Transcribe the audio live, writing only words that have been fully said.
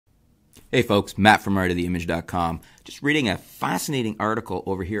Hey folks, Matt from artoftheimage.com. Just reading a fascinating article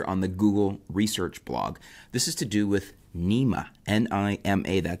over here on the Google research blog. This is to do with NIMA,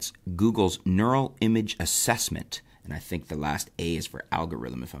 N-I-M-A. That's Google's Neural Image Assessment. And I think the last A is for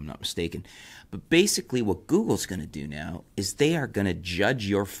algorithm, if I'm not mistaken. But basically what Google's going to do now is they are going to judge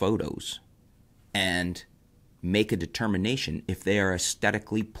your photos and make a determination if they are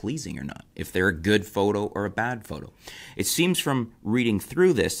aesthetically pleasing or not, if they're a good photo or a bad photo. It seems from reading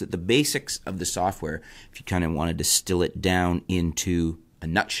through this that the basics of the software, if you kind of want to distill it down into a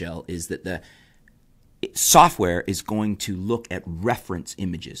nutshell, is that the software is going to look at reference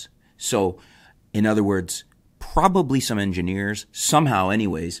images. So, in other words, probably some engineers, somehow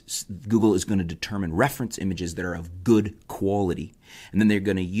anyways, Google is going to determine reference images that are of good quality. And then they're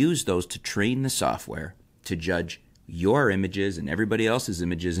going to use those to train the software to judge your images and everybody else's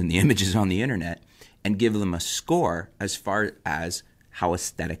images and the images on the internet and give them a score as far as how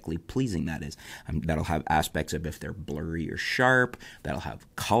aesthetically pleasing that is. That'll have aspects of if they're blurry or sharp. That'll have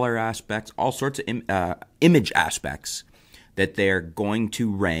color aspects, all sorts of image aspects that they're going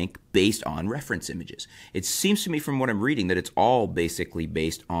to rank based on reference images. It seems to me from what I'm reading that it's all basically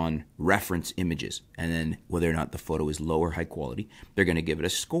based on reference images. And then whether or not the photo is low or high quality, they're going to give it a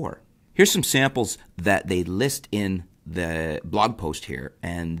score. Here's some samples that they list in the blog post here,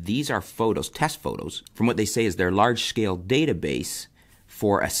 and these are photos, test photos, from what they say is their large-scale database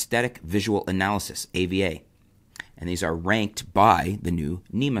for aesthetic visual analysis, AVA. And these are ranked by the new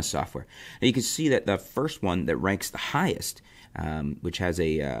NIMA software. Now you can see that the first one that ranks the highest, which has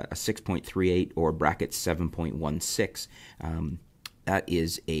a 6.38 or bracket 7.16, that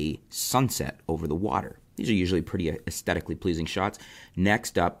is a sunset over the water. These are usually pretty aesthetically pleasing shots.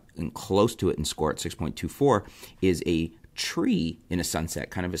 Next up, and close to it in score at 6.24, is a tree in a sunset,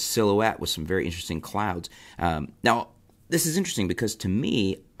 kind of a silhouette with some very interesting clouds. Now, this is interesting because to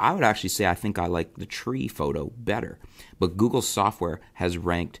me, I would actually say I think I like the tree photo better. But Google software has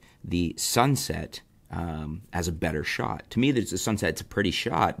ranked the sunset as a better shot. To me, the sunset, it's a pretty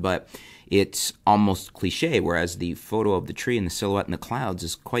shot, but it's almost cliche, whereas the photo of the tree and the silhouette and the clouds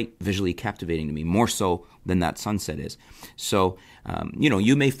is quite visually captivating to me, more so than that sunset is. So,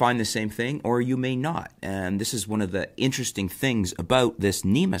 you may find the same thing or you may not. And this is one of the interesting things about this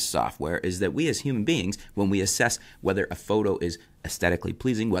NIMA software is that we as human beings, when we assess whether a photo is aesthetically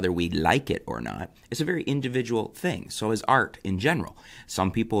pleasing, whether we like it or not, it's a very individual thing. So is art in general.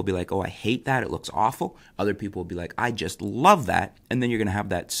 Some people will be like, oh, I hate that, it looks awful. Other people will be like, I just love that. And then you're going to have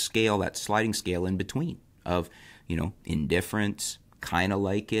that scale, that sliding scale in between of, indifference, kind of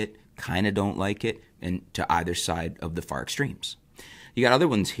like it, kind of don't like it, and to either side of the far extremes. You got other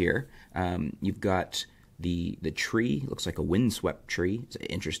ones here. You've got the tree, looks like a windswept tree. It's an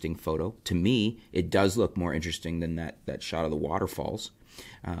interesting photo. To me, it does look more interesting than that shot of the waterfalls.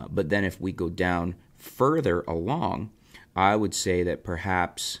 But then if we go down further along, I would say that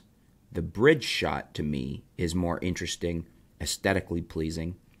perhaps the bridge shot to me is more interesting, aesthetically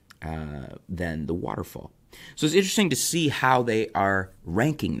pleasing than the waterfall. So it's interesting to see how they are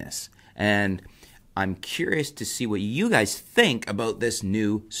ranking this. And I'm curious to see what you guys think about this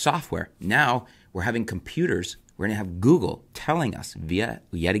new software. Now we're having computers, we're going to have Google telling us via,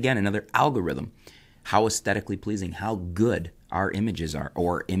 yet again, another algorithm, how aesthetically pleasing, how good our images are,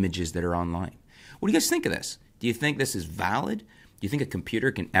 or images that are online. What do you guys think of this? Do you think this is valid? Do you think a computer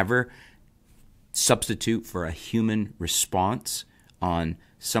can ever substitute for a human response on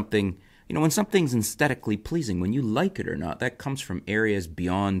something? When something's aesthetically pleasing, when you like it or not, that comes from areas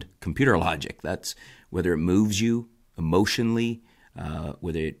beyond computer logic. That's whether it moves you emotionally,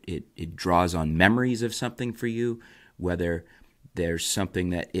 whether it draws on memories of something for you, whether there's something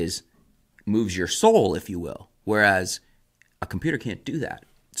that moves your soul, if you will, whereas a computer can't do that.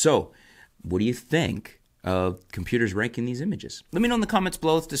 So what do you think of computers ranking these images? Let me know in the comments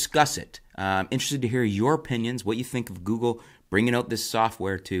below. Let's discuss it. I'm interested to hear your opinions, what you think of Google bringing out this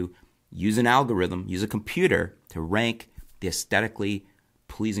software to use an algorithm, use a computer to rank the aesthetically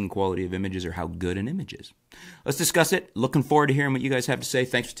pleasing quality of images or how good an image is. Let's discuss it. Looking forward to hearing what you guys have to say.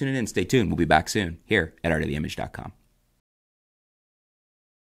 Thanks for tuning in. Stay tuned. We'll be back soon here at artoftheimage.com.